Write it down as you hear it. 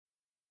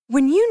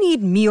When you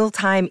need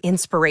mealtime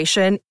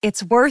inspiration,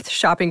 it's worth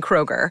shopping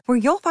Kroger, where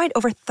you'll find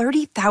over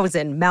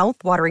 30,000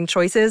 mouth-watering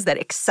choices that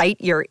excite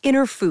your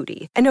inner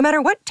foodie. And no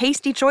matter what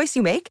tasty choice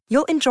you make,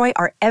 you'll enjoy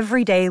our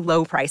everyday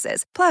low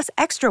prices, plus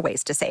extra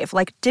ways to save,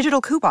 like digital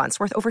coupons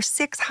worth over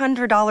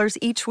 $600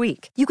 each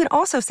week. You can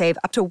also save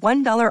up to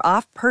 $1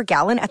 off per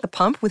gallon at the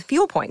pump with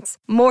fuel points.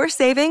 More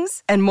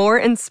savings and more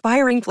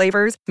inspiring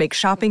flavors make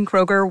shopping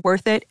Kroger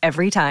worth it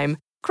every time.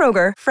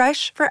 Kroger,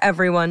 fresh for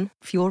everyone.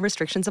 Fuel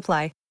restrictions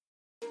apply.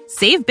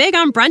 Save big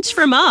on brunch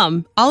for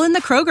mom, all in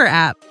the Kroger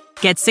app.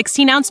 Get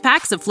 16-ounce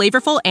packs of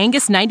flavorful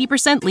Angus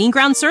 90% lean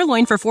ground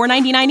sirloin for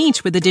 $4.99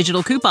 each with a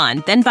digital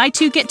coupon. Then buy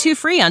 2, get 2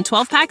 free on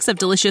 12 packs of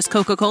delicious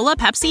Coca-Cola,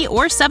 Pepsi,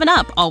 or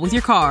 7-Up, all with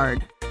your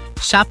card.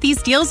 Shop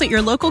these deals at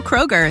your local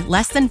Kroger,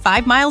 less than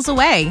 5 miles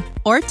away.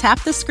 Or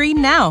tap the screen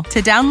now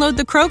to download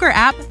the Kroger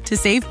app to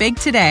save big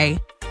today.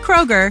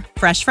 Kroger,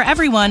 fresh for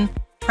everyone.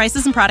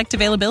 Prices and product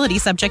availability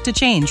subject to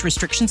change.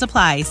 Restrictions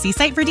apply. See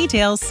site for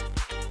details.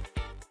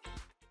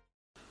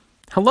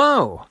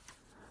 Hello.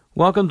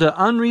 Welcome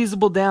to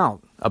Unreasonable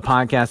Doubt, a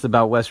podcast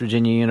about West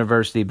Virginia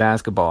University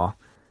basketball.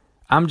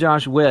 I'm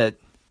Josh Witt.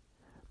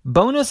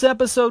 Bonus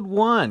episode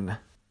 1.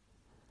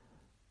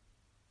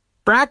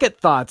 Bracket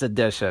Thoughts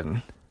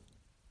edition.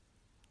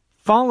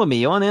 Follow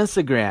me on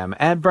Instagram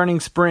at Burning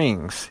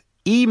Springs.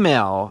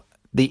 Email.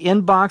 The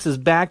inbox is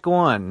back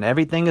on.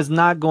 Everything is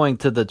not going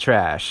to the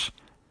trash.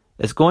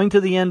 It's going to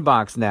the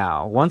inbox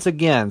now. Once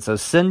again, so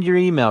send your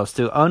emails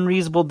to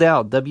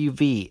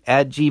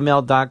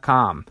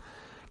unreasonabledoubtwv@gmail.com.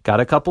 Got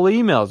a couple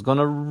emails. Going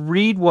to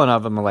read one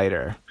of them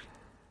later.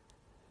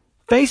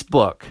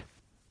 Facebook.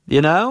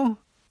 You know?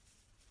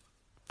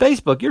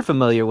 Facebook, you're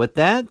familiar with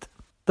that.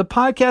 The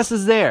podcast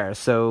is there.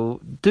 So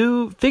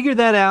do figure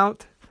that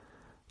out.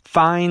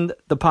 Find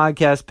the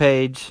podcast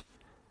page.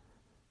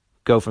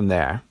 Go from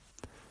there.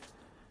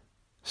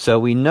 So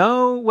we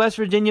know West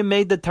Virginia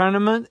made the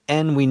tournament,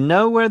 and we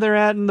know where they're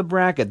at in the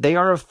bracket. They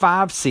are a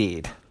 5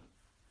 seed.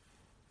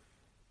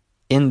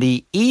 In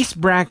the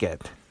East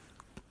bracket,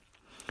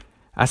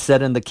 I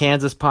said in the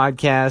Kansas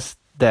podcast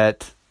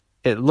that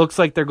it looks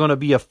like they're going to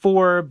be a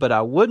 4, but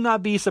I would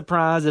not be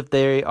surprised if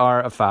they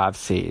are a 5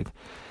 seed.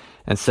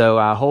 And so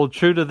I hold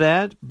true to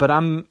that, but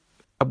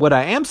what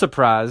I am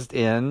surprised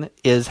in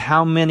is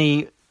how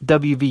many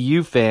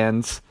WVU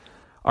fans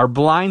are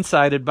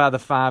blindsided by the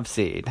 5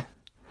 seed.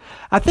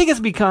 I think it's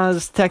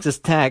because Texas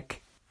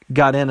Tech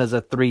got in as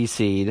a 3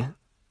 seed,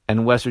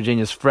 and West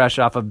Virginia's fresh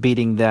off of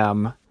beating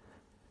them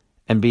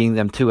and beating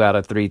them 2 out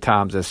of 3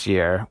 times this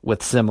year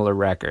with similar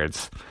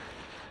records.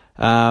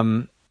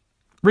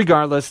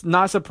 Regardless,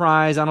 not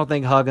surprised. I don't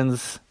think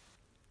Huggins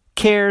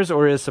cares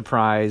or is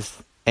surprised.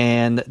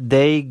 And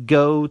they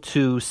go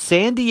to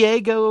San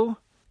Diego,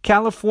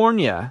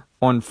 California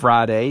on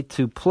Friday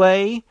to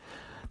play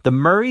the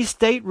Murray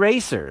State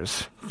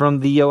Racers from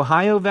the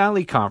Ohio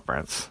Valley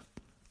Conference.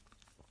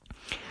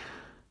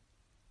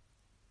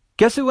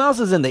 Guess who else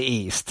is in the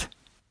East?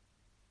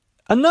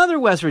 Another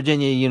West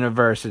Virginia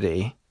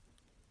university.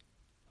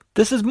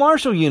 This is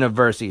Marshall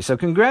University. So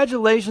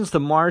congratulations to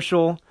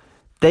Marshall.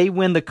 They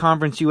win the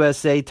Conference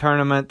USA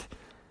tournament.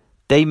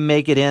 They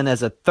make it in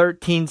as a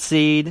 13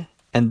 seed,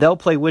 and they'll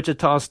play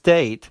Wichita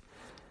State.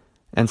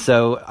 And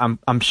so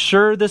I'm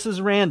sure this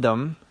is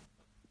random.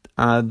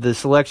 The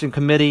selection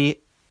committee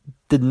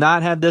did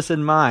not have this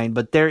in mind,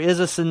 but there is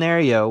a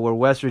scenario where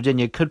West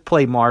Virginia could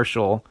play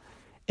Marshall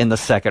in the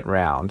second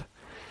round.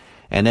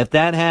 And if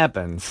that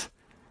happens,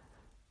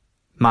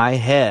 my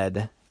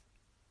head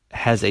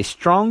has a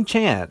strong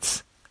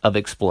chance of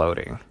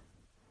exploding.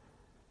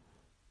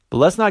 But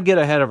let's not get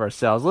ahead of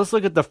ourselves. Let's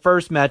look at the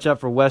first matchup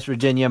for West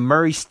Virginia.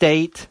 Murray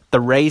State, the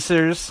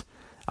Racers.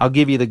 I'll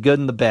give you the good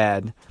and the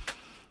bad.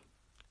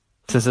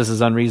 Since this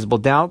is Unreasonable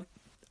Doubt,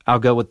 I'll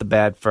go with the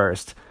bad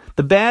first.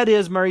 The bad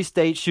is Murray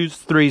State shoots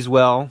threes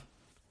well.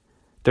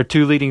 Their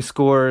 2 leading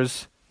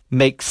scorers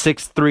make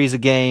 6 threes a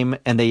game,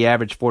 and they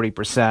average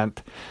 40%.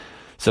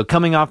 So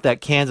coming off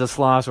that Kansas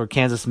loss where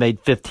Kansas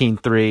made 15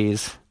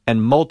 threes,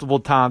 and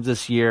multiple times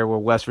this year where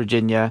West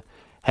Virginia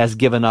has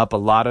given up a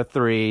lot of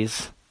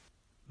threes,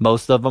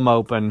 most of them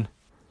open,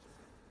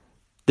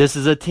 this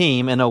is a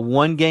team in a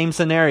 1-game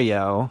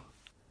scenario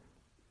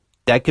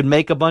that could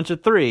make a bunch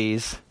of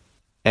threes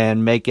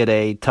and make it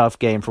a tough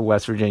game for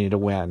West Virginia to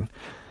win.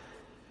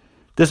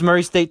 This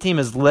Murray State team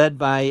is led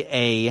by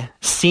a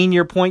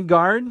senior point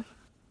guard.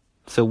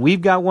 So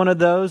we've got one of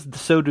those.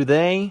 So do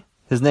they.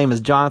 His name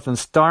is Jonathan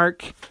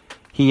Stark.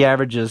 He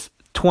averages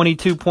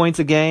 22 points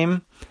a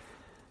game.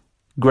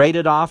 Great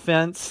at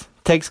offense.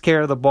 Takes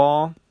care of the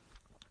ball.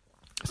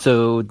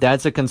 So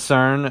that's a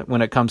concern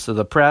when it comes to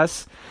the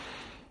press.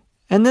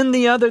 And then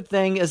the other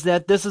thing is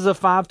that this is a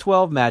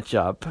 5-12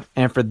 matchup.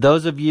 And for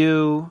those of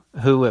you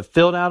who have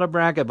filled out a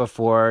bracket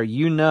before,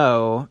 you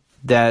know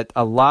that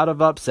a lot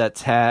of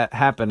upsets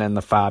happen in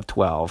the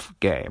 5-12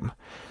 game.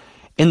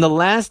 In the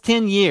last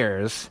 10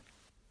 years,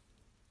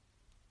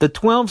 the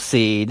 12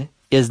 seed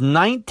is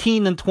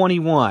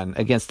 19-21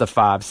 against the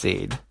 5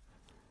 seed.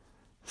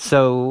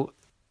 So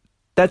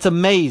that's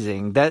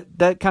amazing.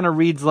 That kind of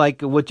reads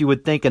like what you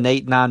would think an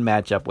 8-9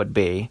 matchup would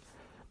be,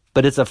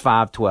 but it's a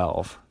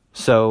 5-12.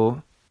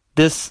 So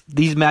these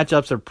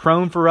matchups are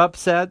prone for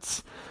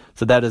upsets,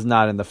 so that is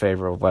not in the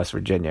favor of West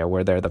Virginia,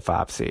 where they're the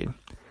 5 seed.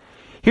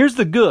 Here's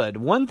the good.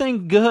 One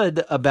thing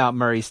good about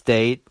Murray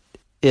State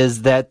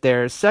is that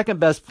their second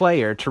best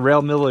player,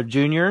 Terrell Miller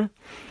Jr.,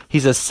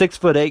 he's a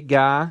 6'8"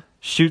 guy,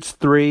 shoots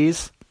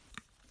threes,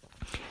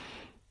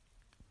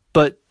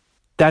 but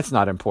that's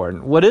not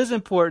important. What is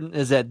important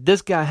is that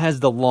this guy has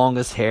the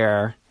longest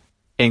hair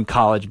in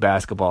college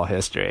basketball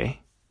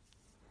history.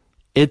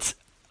 It's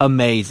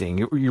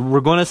amazing. We're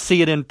going to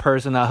see it in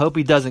person. I hope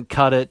he doesn't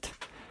cut it.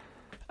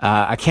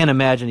 I can't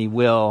imagine he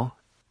will.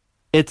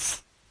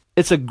 It's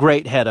a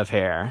great head of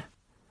hair.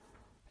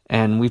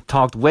 And we've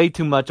talked way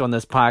too much on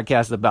this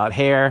podcast about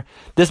hair.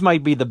 This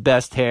might be the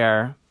best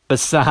hair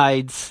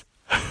besides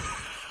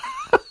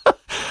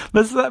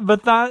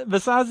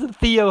the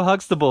Theo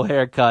Huxtable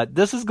haircut.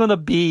 This is going to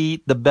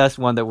be the best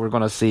one that we're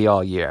going to see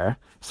all year.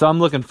 So I'm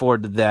looking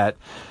forward to that.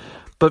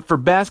 But for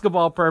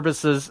basketball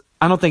purposes,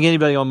 I don't think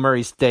anybody on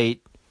Murray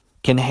State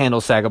can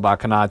handle Sagaba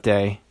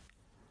Konate.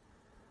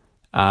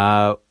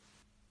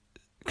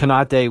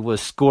 Konate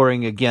was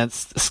scoring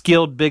against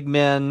skilled big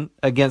men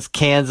against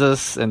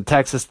Kansas and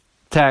Texas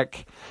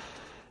Tech.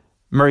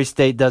 Murray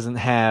State doesn't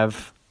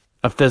have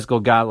a physical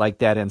guy like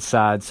that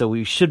inside, so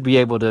we should be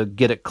able to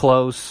get it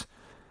close,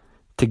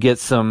 to get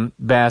some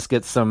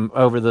baskets, some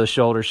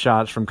over-the-shoulder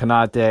shots from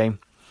Konate.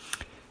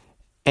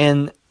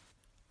 And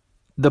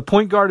the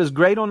point guard is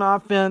great on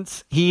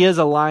offense. He is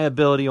a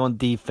liability on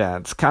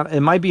defense.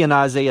 It might be an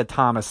Isaiah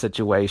Thomas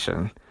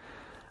situation.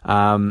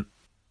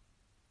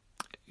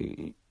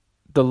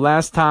 The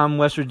last time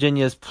West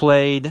Virginia has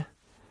played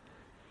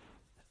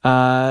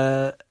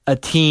a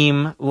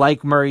team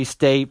like Murray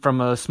State from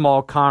a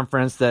small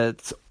conference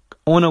that's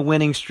on a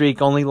winning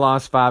streak, only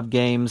lost 5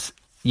 games,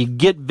 you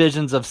get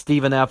visions of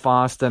Stephen F.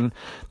 Austin.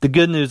 The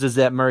good news is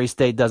that Murray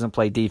State doesn't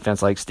play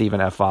defense like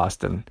Stephen F.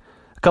 Austin.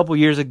 A couple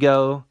years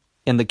ago,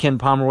 in the Ken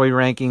Pomeroy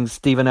rankings,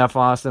 Stephen F.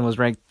 Austin was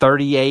ranked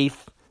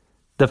 38th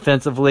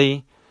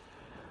defensively.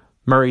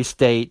 Murray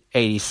State,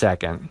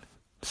 82nd.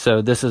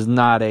 So this is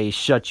not a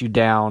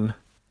shut-you-down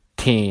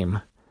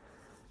team.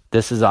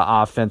 This is an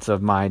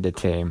offensive-minded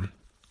team.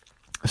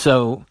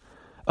 So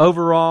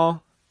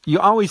overall, you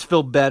always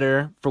feel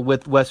better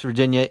with West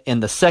Virginia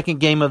in the second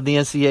game of the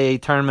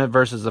NCAA tournament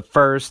versus the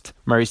first.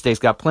 Murray State's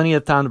got plenty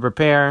of time to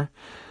prepare.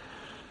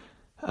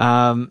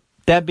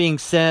 That being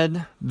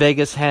said,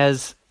 Vegas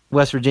has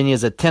West Virginia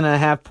as a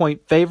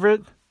 10.5-point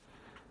favorite.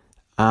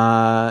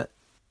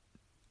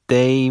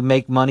 They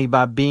make money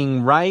by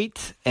being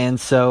right, and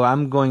so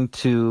I'm going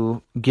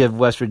to give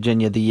West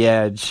Virginia the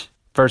edge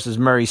versus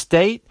Murray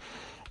State,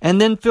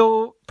 and then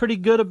feel pretty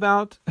good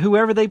about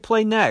whoever they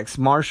play next,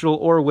 Marshall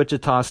or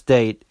Wichita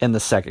State, in the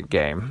second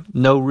game.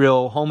 No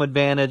real home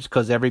advantage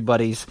because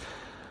everybody's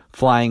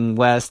flying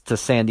west to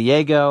San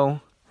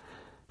Diego,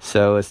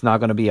 so it's not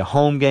going to be a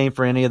home game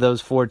for any of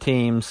those 4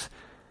 teams.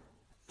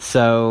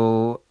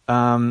 So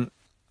I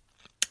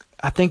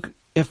think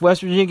if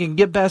West Virginia can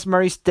get past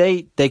Murray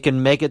State, they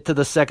can make it to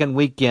the second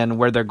weekend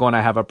where they're going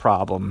to have a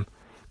problem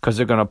because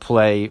they're going to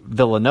play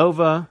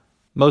Villanova,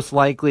 most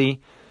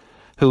likely,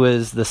 who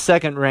is the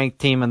second-ranked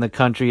team in the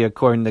country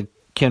according to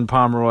Ken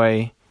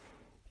Pomeroy,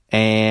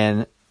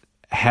 and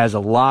has a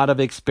lot of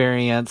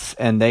experience,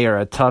 and they are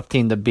a tough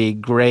team to beat,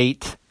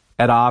 great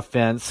at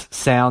offense,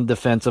 sound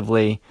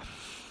defensively.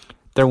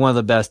 They're one of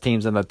the best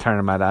teams in the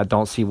tournament. I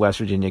don't see West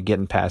Virginia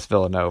getting past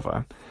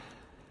Villanova.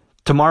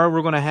 Tomorrow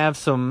we're going to have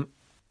some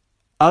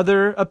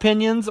other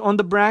opinions on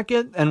the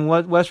bracket and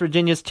what West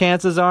Virginia's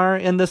chances are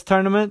in this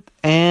tournament,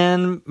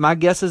 and my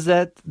guess is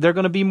that they're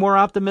going to be more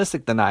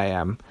optimistic than I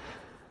am.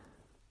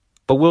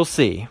 But we'll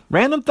see.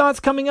 Random thoughts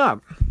coming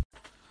up.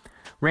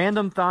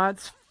 Random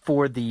thoughts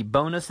for the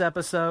bonus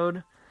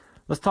episode.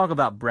 Let's talk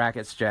about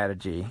bracket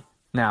strategy.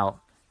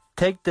 Now,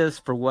 take this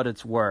for what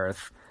it's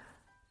worth.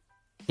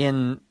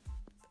 In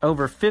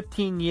over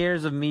 15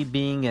 years of me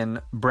being in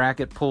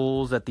bracket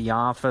pools at the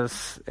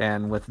office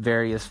and with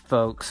various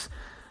folks,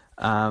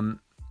 I've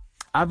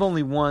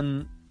only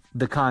won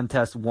the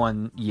contest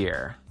 1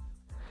 year.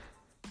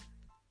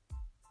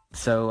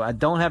 So I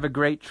don't have a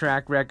great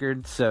track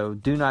record, so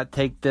do not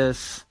take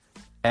this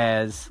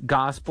as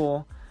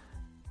gospel.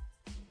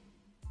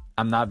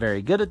 I'm not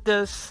very good at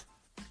this,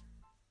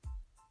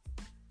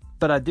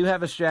 but I do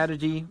have a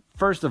strategy.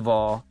 First of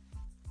all,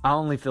 I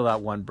only fill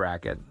out one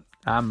bracket.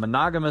 I'm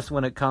monogamous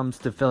when it comes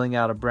to filling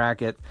out a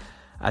bracket.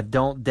 I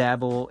don't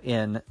dabble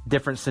in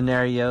different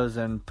scenarios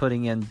and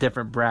putting in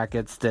different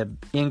brackets to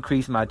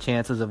increase my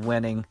chances of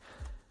winning.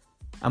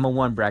 I'm a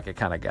one bracket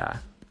kind of guy.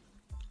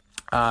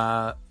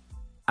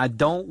 I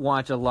don't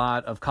watch a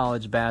lot of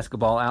college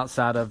basketball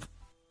outside of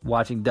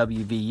watching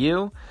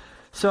WVU,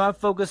 so I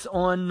focus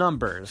on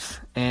numbers.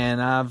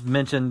 And I've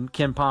mentioned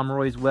Ken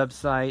Pomeroy's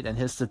website and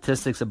his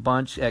statistics a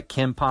bunch at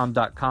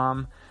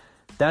kenpom.com.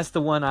 That's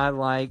the one I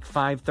like.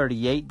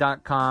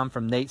 538.com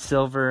from Nate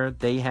Silver.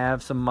 They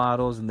have some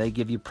models and they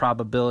give you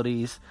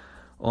probabilities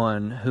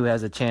on who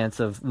has a chance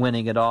of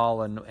winning it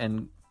all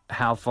and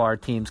how far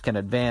teams can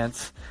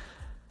advance.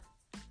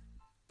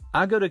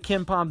 I go to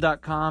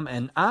KenPom.com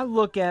and I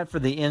look at, for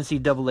the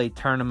NCAA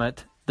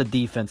tournament, the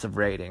defensive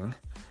rating.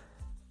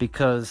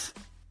 Because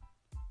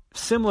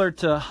similar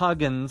to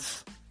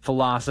Huggins'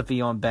 philosophy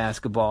on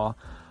basketball,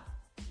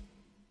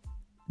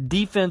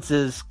 defense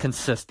is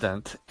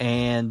consistent,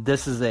 and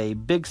this is a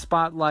big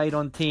spotlight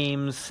on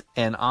teams,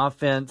 and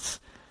offense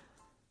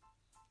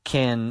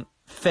can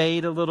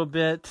fade a little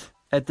bit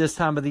at this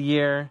time of the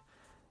year,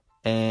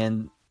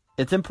 and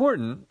it's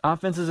important.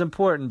 Offense is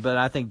important, but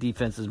I think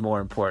defense is more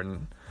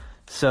important.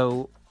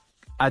 So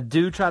I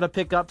do try to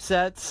pick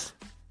upsets.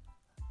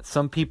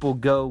 Some people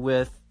go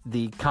with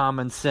the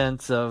common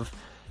sense of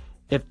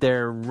if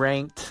they're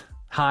ranked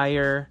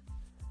higher,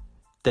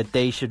 that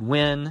they should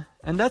win.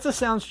 And that's a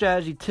sound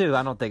strategy too.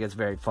 I don't think it's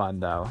very fun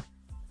though.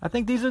 I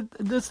think these are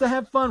just to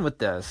have fun with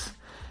this.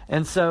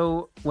 And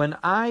so when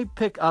I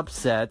pick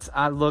upsets,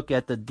 I look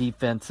at the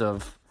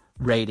defensive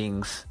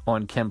ratings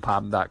on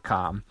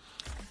KenPom.com.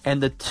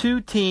 And the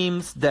two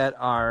teams that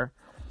are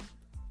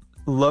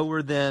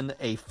lower than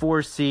a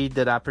 4 seed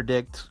that I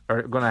predict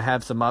are going to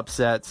have some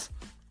upsets.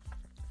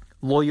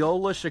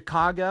 Loyola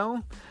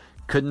Chicago,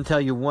 couldn't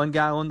tell you one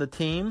guy on the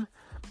team.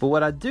 But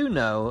what I do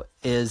know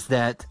is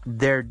that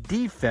their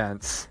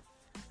defense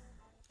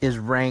is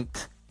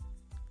ranked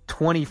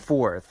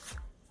 24th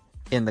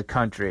in the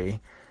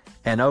country.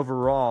 And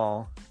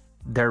overall,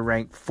 they're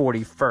ranked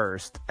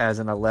 41st as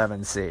an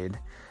 11 seed.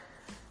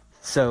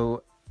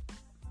 So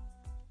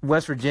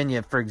West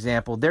Virginia, for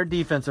example, their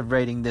defensive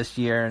rating this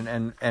year,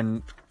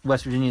 and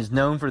West Virginia is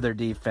known for their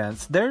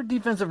defense, their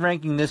defensive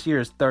ranking this year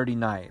is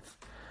 39th.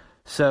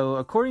 So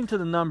according to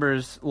the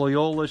numbers,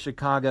 Loyola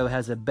Chicago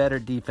has a better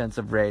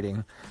defensive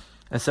rating.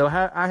 And so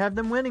I have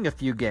them winning a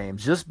few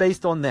games just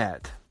based on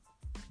that,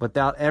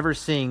 without ever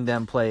seeing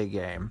them play a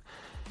game.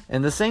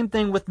 And the same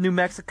thing with New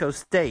Mexico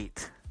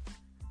State,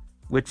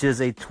 which is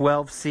a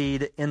 12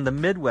 seed in the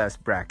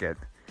Midwest bracket.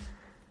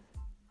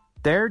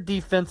 Their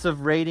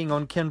defensive rating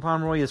on Ken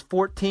Pomeroy is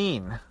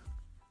 14.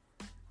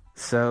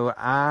 So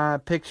I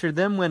picture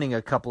them winning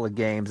a couple of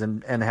games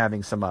and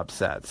having some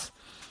upsets.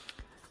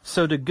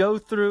 So to go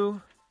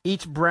through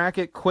each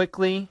bracket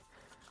quickly,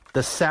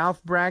 the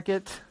South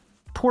bracket,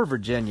 poor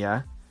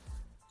Virginia,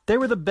 they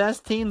were the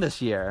best team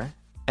this year.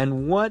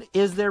 And what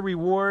is their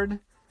reward?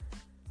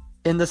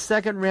 In the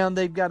second round,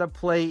 they've got to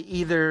play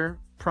either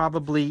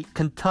probably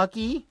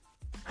Kentucky,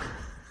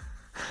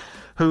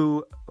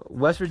 who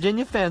West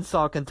Virginia fans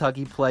saw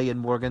Kentucky play in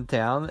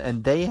Morgantown,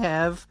 and they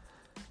have,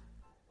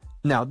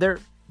 now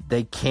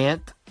they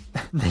can't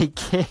they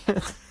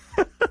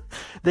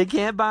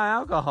can't buy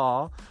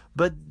alcohol,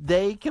 but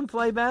they can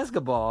play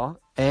basketball,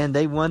 and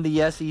they won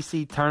the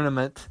SEC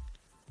tournament,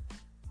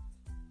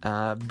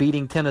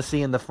 beating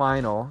Tennessee in the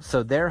final,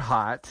 so they're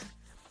hot.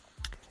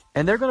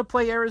 And they're going to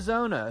play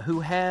Arizona, who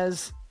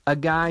has a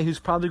guy who's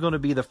probably going to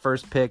be the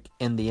first pick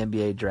in the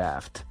NBA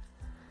draft.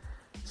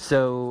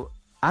 So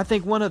I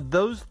think one of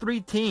those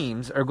three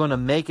teams are going to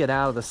make it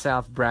out of the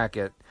South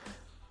bracket.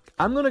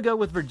 I'm going to go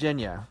with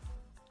Virginia.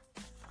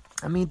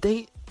 I mean,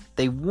 they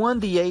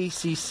won the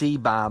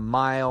ACC by a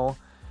mile.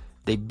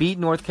 They beat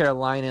North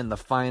Carolina in the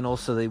final,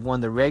 so they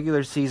won the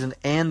regular season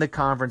and the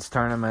conference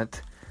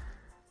tournament.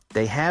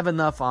 They have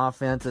enough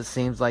offense, it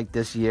seems like,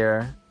 this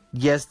year.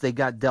 Yes, they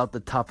got dealt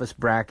the toughest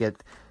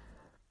bracket,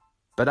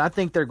 but I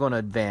think they're going to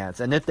advance.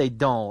 And if they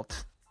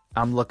don't,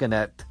 I'm looking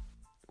at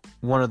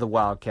one of the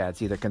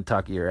Wildcats, either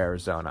Kentucky or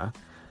Arizona.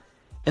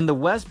 In the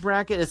West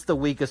bracket, it's the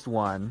weakest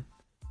one.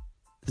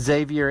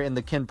 Xavier in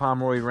the Ken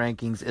Pomeroy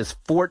rankings is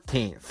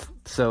 14th.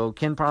 So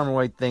Ken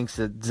Pomeroy thinks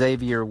that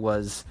Xavier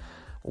was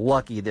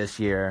lucky this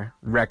year,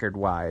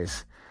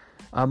 record-wise.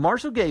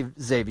 Marshall gave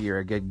Xavier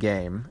a good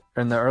game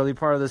in the early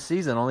part of the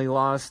season, only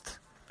lost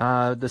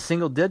the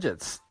single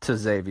digits to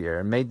Xavier,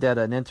 and made that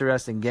an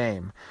interesting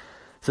game.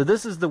 So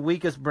this is the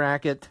weakest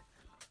bracket.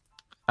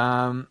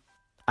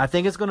 I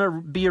think it's going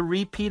to be a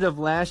repeat of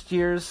last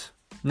year's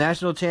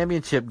national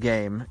championship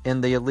game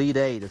in the Elite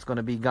Eight. It's going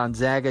to be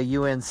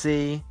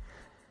Gonzaga-UNC,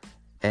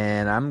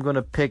 and I'm going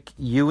to pick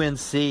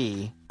UNC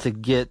to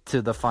get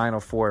to the Final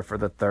Four for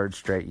the third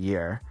straight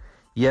year.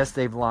 Yes,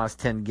 they've lost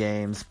 10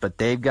 games, but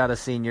they've got a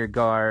senior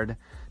guard.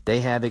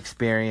 They have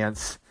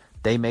experience.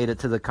 They made it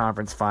to the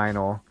conference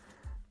final.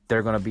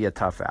 They're going to be a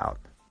tough out,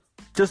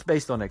 just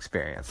based on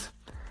experience.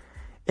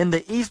 In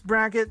the East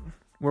bracket,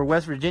 where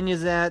West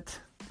Virginia's at,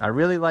 I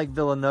really like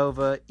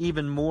Villanova.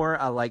 Even more,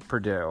 I like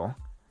Purdue.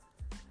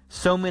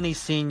 So many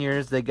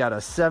seniors. They got a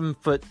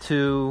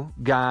 7'2"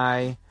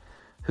 guy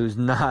who's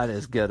not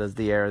as good as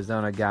the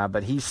Arizona guy,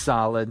 but he's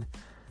solid.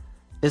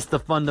 It's the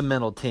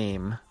fundamental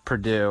team,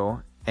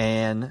 Purdue.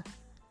 And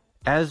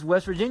as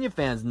West Virginia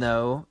fans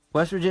know,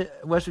 West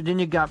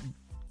Virginia got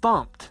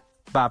bumped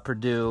by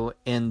Purdue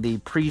in the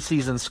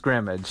preseason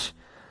scrimmage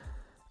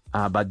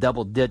by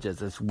double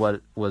digits, is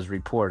what was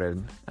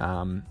reported.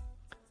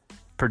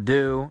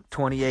 Purdue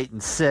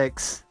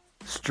 28-6,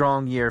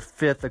 strong year,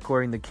 5th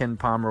according to Ken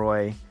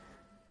Pomeroy.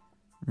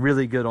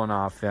 really good on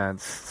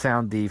offense,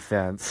 sound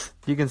defense.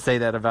 You can say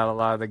that about a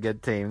lot of the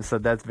good teams, so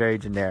that's very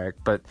generic.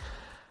 But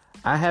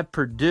I have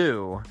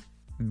Purdue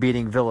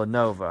beating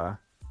Villanova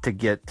to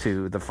get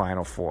to the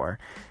Final Four.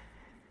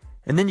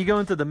 And then you go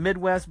into the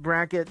Midwest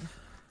bracket,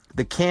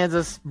 the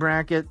Kansas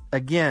bracket.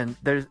 Again,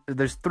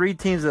 there's 3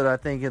 teams that I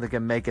think that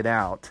can make it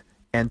out.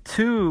 And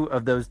 2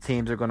 of those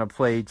teams are going to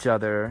play each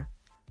other,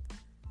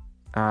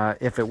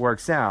 if it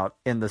works out,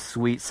 in the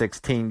Sweet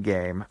 16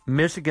 game.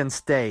 Michigan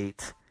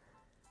State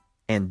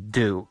and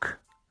Duke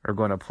are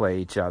going to play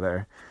each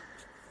other.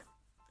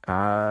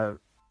 I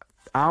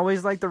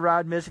always like to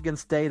ride Michigan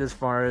State as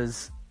far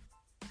as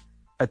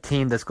a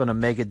team that's going to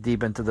make it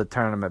deep into the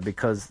tournament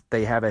because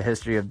they have a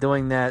history of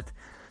doing that.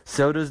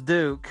 So does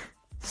Duke.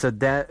 So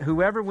that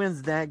whoever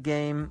wins that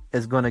game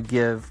is going to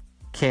give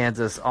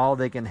Kansas all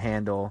they can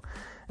handle.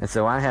 And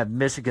so I have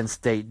Michigan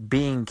State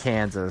beating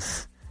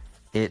Kansas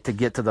to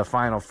get to the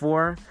Final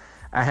Four.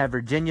 I have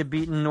Virginia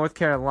beating North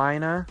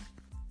Carolina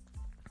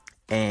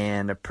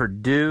and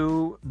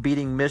Purdue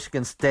beating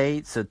Michigan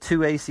State. So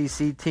 2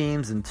 ACC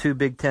teams and 2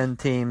 Big Ten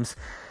teams.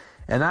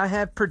 And I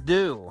have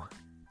Purdue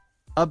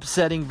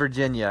upsetting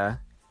Virginia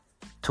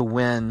to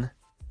win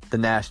the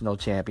national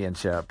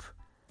championship.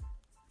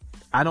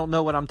 I don't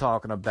know what I'm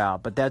talking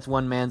about, but that's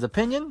one man's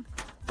opinion.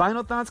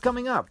 Final thoughts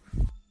coming up.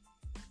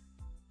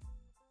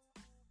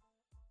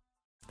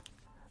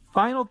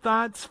 Final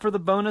thoughts for the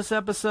bonus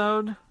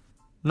episode.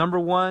 Number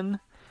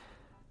 1,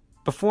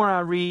 before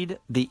I read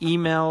the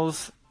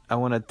emails, I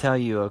want to tell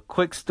you a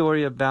quick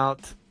story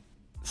about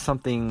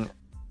something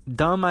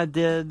dumb I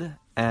did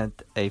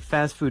at a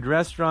fast food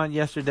restaurant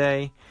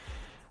yesterday.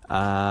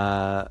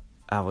 I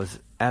was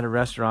at a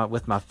restaurant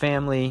with my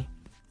family.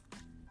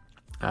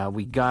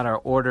 We got our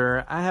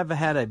order. I have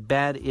had a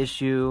bad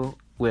issue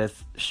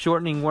with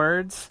shortening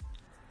words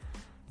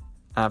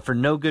for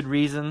no good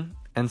reason.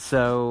 And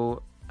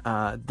so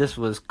this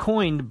was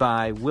coined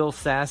by Will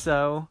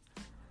Sasso,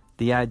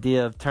 the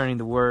idea of turning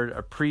the word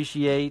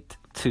appreciate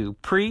to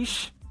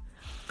preach.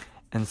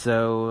 And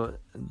so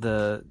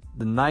the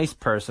nice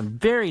person,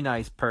 very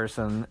nice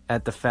person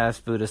at the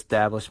fast food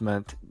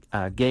establishment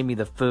gave me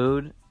the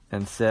food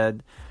and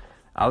said,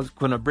 I was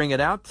going to bring it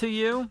out to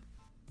you,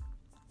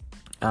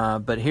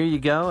 but here you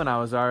go. And I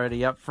was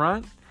already up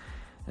front.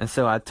 And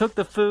so I took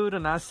the food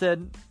and I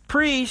said,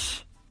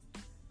 preach,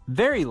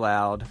 very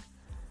loud.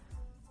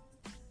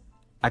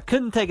 I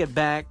couldn't take it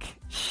back.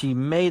 She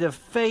made a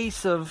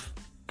face of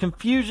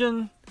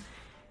confusion.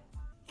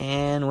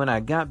 And when I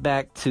got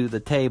back to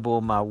the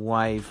table, my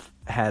wife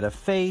had a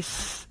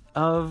face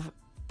of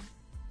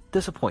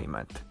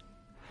disappointment.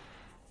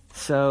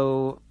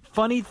 So,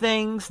 funny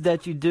things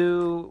that you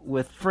do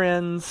with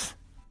friends,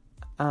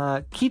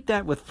 keep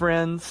that with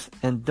friends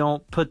and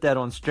don't put that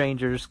on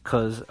strangers,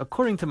 because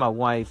according to my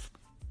wife,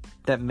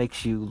 that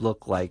makes you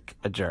look like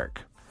a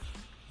jerk.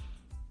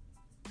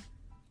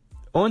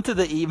 On to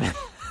the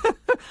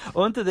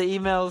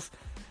emails.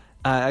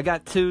 I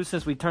got 2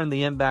 since we turned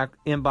the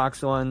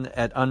inbox on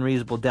at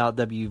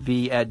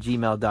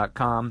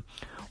unreasonabledoubtwv@gmail.com.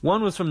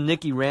 One was from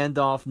Nikki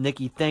Randolph.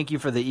 Nikki, thank you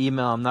for the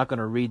email. I'm not going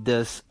to read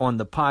this on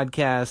the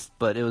podcast,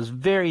 but it was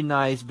very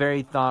nice,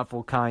 very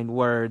thoughtful, kind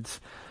words.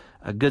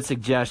 Good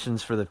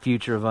suggestions for the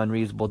future of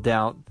Unreasonable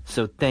Doubt.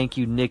 So thank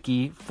you,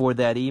 Nikki, for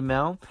that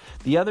email.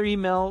 The other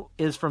email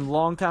is from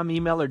longtime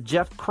emailer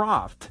Jeff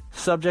Croft.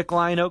 Subject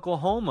line,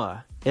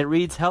 Oklahoma. It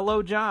reads,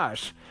 hello,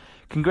 Josh.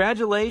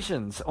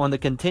 Congratulations on the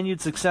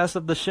continued success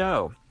of the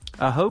show.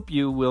 I hope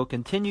you will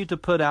continue to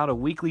put out a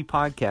weekly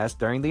podcast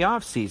during the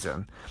off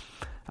season.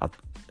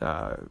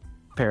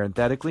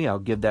 Parenthetically, I'll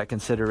give that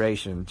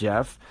consideration,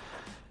 Jeff.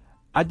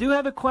 I do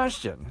have a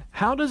question.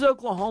 How does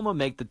Oklahoma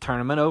make the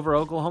tournament over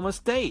Oklahoma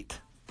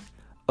State?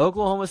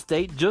 Oklahoma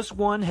State just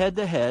won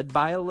head-to-head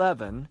by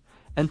 11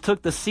 and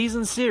took the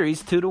season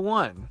series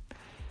 2-1.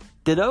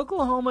 Did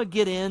Oklahoma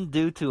get in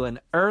due to an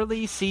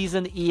early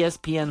season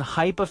ESPN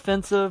hype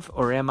offensive,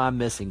 or am I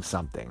missing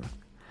something?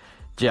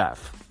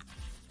 Jeff,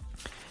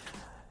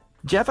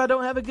 I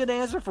don't have a good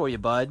answer for you,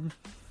 bud.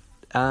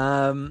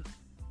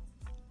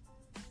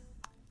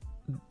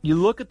 You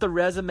look at the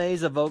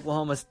resumes of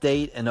Oklahoma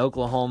State and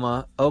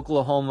Oklahoma.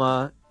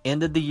 Oklahoma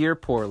ended the year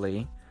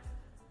poorly.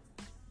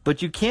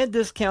 But you can't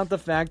discount the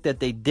fact that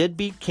they did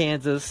beat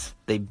Kansas.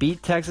 They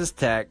beat Texas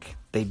Tech.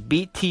 They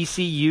beat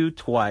TCU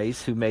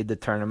twice, who made the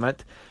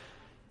tournament.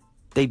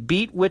 They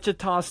beat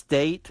Wichita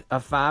State,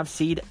 a 5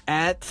 seed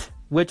at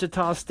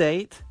Wichita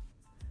State.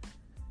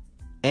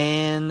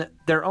 And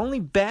their only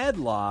bad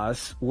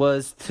loss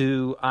was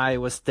to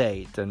Iowa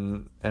State.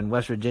 And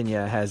West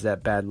Virginia has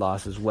that bad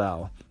loss as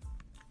well.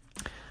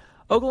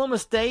 Oklahoma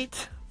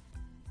State,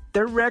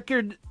 their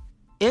record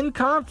in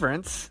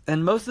conference,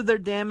 and most of their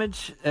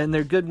damage and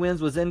their good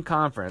wins was in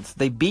conference.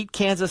 They beat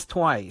Kansas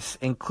twice,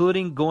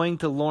 including going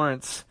to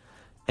Lawrence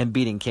and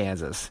beating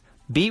Kansas.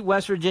 Beat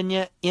West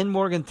Virginia in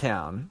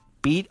Morgantown.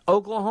 Beat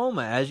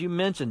Oklahoma, as you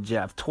mentioned,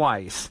 Jeff,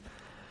 twice.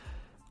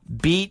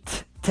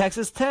 Beat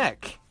Texas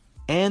Tech.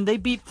 And they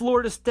beat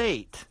Florida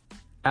State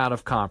out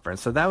of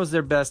conference. So that was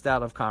their best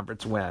out of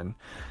conference win.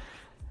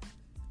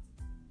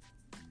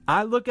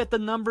 I look at the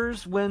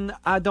numbers when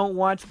I don't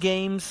watch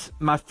games.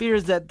 My fear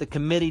is that the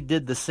committee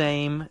did the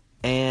same,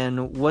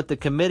 and what the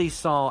committee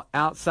saw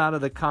outside of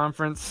the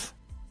conference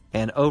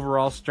and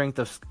overall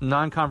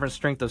non-conference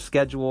strength of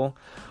schedule,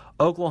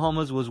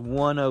 Oklahoma's was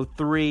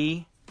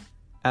 103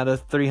 out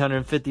of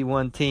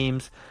 351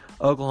 teams.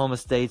 Oklahoma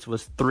State's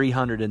was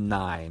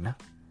 309.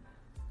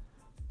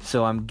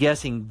 So I'm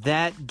guessing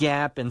that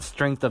gap in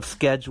strength of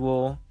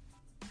schedule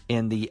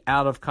in the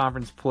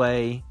out-of-conference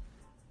play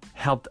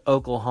helped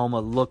Oklahoma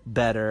look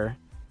better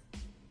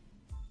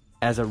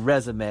as a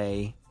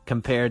resume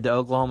compared to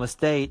Oklahoma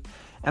State.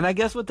 And I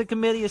guess what the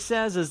committee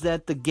says is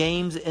that the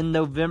games in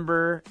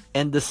November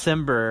and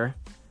December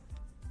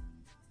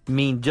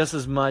mean just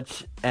as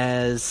much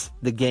as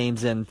the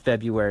games in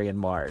February and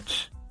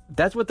March.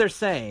 That's what they're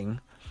saying.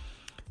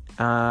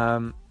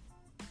 Oklahoma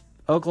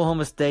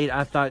State,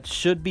 I thought,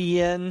 should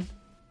be in.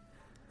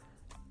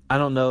 I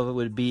don't know if it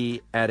would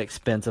be at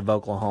expense of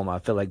Oklahoma. I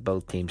feel like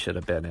both teams should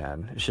have been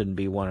in. It shouldn't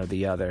be one or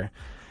the other.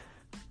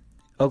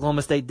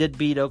 Oklahoma State did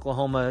beat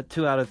Oklahoma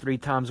 2 out of 3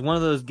 times. One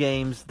of those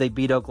games, they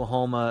beat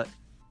Oklahoma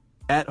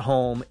at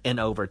home in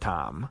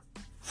overtime.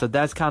 So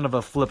that's kind of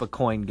a flip a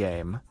coin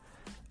game.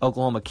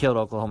 Oklahoma killed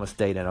Oklahoma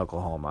State in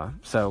Oklahoma.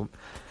 So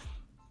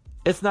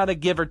it's not a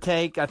give or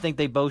take. I think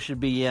they both should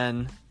be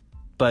in.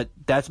 But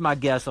that's my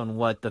guess on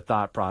what the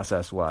thought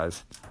process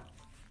was.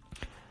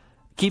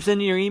 Keep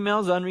sending your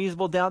emails,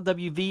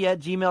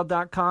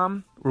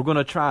 unreasonabledoubtwv@gmail.com. We're going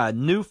to try a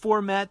new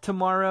format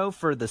tomorrow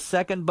for the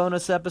second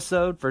bonus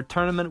episode for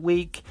tournament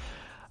week.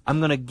 I'm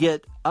going to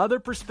get other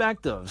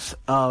perspectives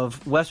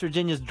of West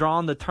Virginia's draw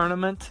in the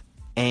tournament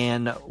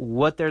and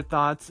what their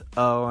thoughts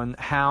on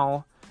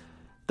how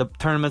the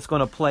tournament's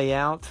going to play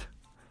out.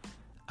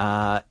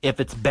 If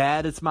it's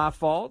bad, it's my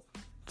fault.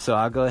 So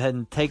I'll go ahead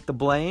and take the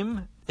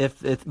blame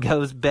if it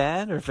goes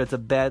bad or if it's a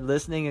bad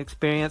listening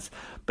experience.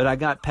 But I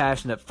got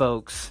passionate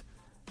folks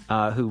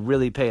who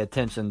really pay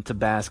attention to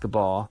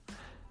basketball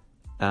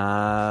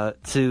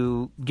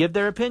to give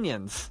their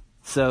opinions.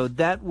 So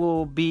that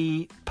will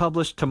be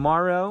published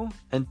tomorrow.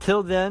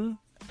 Until then,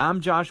 I'm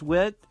Josh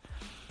Witt.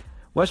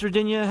 West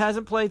Virginia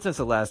hasn't played since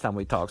the last time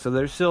we talked, so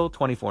they're still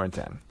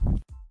 24-10.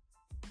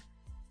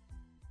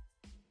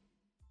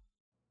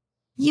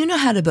 You know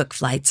how to book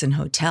flights and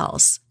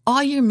hotels.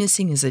 All you're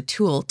missing is a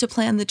tool to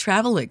plan the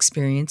travel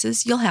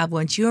experiences you'll have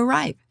once you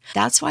arrive.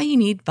 That's why you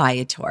need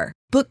Viator.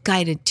 Book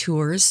guided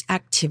tours,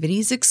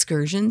 activities,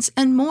 excursions,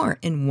 and more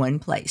in one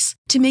place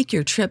to make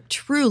your trip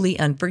truly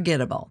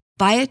unforgettable.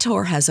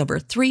 Viator has over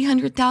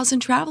 300,000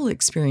 travel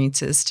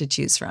experiences to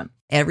choose from.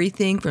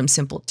 Everything from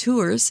simple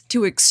tours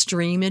to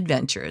extreme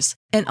adventures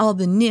and all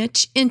the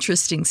niche,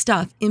 interesting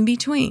stuff in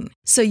between.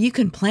 So you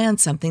can plan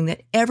something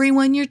that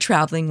everyone you're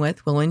traveling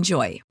with will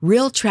enjoy.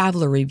 Real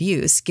traveler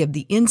reviews give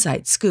the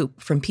inside scoop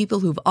from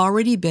people who've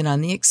already been on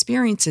the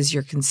experiences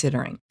you're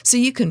considering. So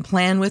you can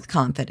plan with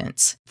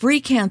confidence. Free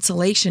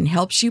cancellation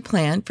helps you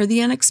plan for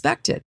the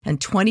unexpected.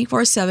 And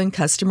 24/7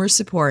 customer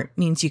support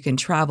means you can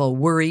travel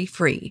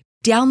worry-free.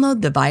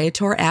 Download the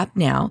Viator app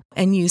now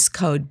and use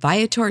code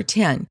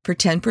Viator10 for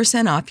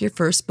 10% off your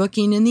first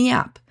booking in the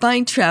app.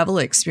 Find travel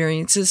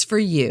experiences for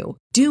you.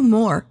 Do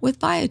more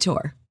with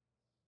Viator.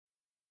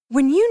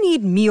 When you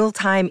need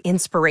mealtime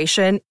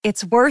inspiration,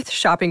 it's worth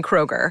shopping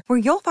Kroger, where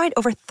you'll find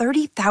over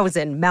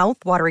 30,000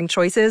 mouth-watering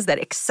choices that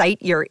excite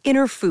your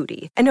inner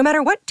foodie. And no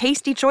matter what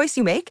tasty choice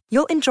you make,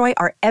 you'll enjoy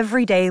our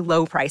everyday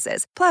low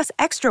prices, plus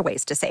extra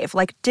ways to save,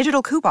 like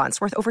digital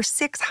coupons worth over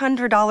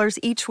 $600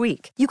 each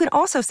week. You can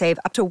also save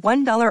up to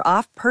 $1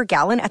 off per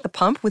gallon at the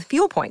pump with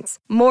fuel points.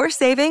 More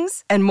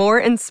savings and more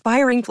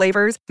inspiring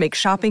flavors make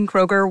shopping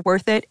Kroger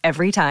worth it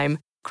every time.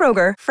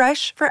 Kroger,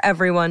 fresh for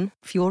everyone.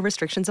 Fuel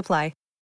restrictions apply.